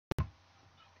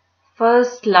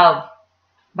First Love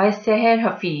by Sehr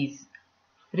Hafeez,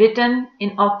 written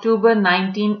in October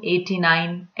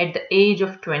 1989 at the age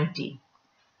of 20.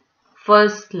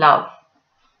 First Love.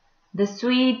 The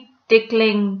sweet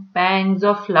tickling pangs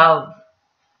of love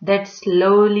that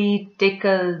slowly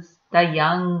tickles the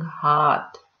young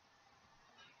heart.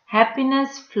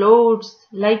 Happiness floats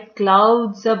like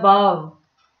clouds above.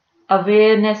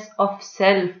 Awareness of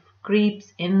self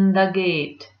creeps in the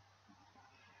gate.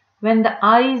 When the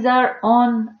eyes are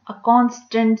on a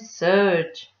constant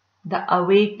search, the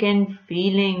awakened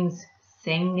feelings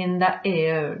sing in the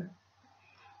air.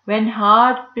 When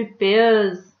heart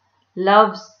prepares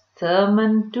love's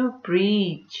sermon to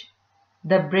preach,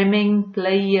 the brimming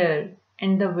pleasure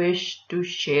and the wish to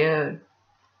share.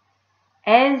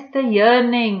 As the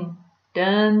yearning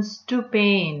turns to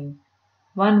pain,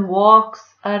 one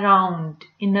walks around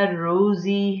in a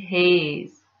rosy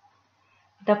haze.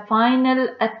 The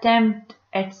final attempt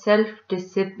at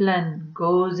self-discipline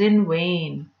goes in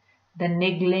vain. The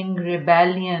niggling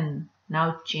rebellion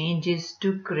now changes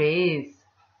to craze.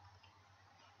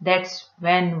 That's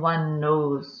when one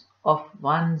knows of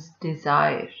one's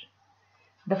desire.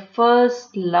 The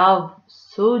first love,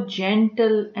 so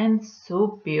gentle and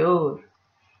so pure.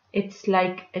 It's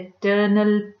like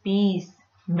eternal peace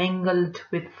mingled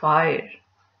with fire.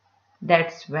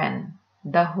 That's when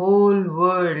the whole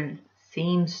world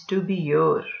seems to be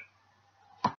yours.